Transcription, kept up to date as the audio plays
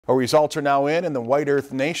Our results are now in, and the White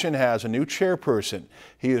Earth Nation has a new chairperson.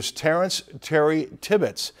 He is Terrence Terry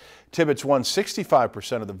Tibbetts. Tibbetts won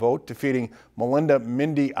 65% of the vote, defeating Melinda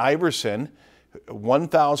Mindy Iverson,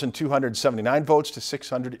 1,279 votes to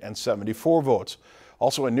 674 votes.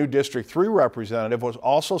 Also, a new District 3 representative was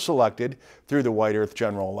also selected through the White Earth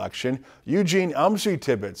general election. Eugene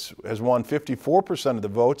Tibbetts has won 54% of the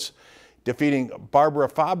votes, defeating Barbara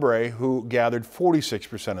Fabre, who gathered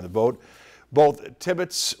 46% of the vote. Both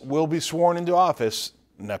Tibbetts will be sworn into office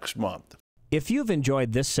next month. If you've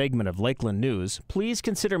enjoyed this segment of Lakeland News, please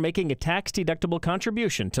consider making a tax-deductible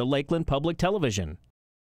contribution to Lakeland Public Television.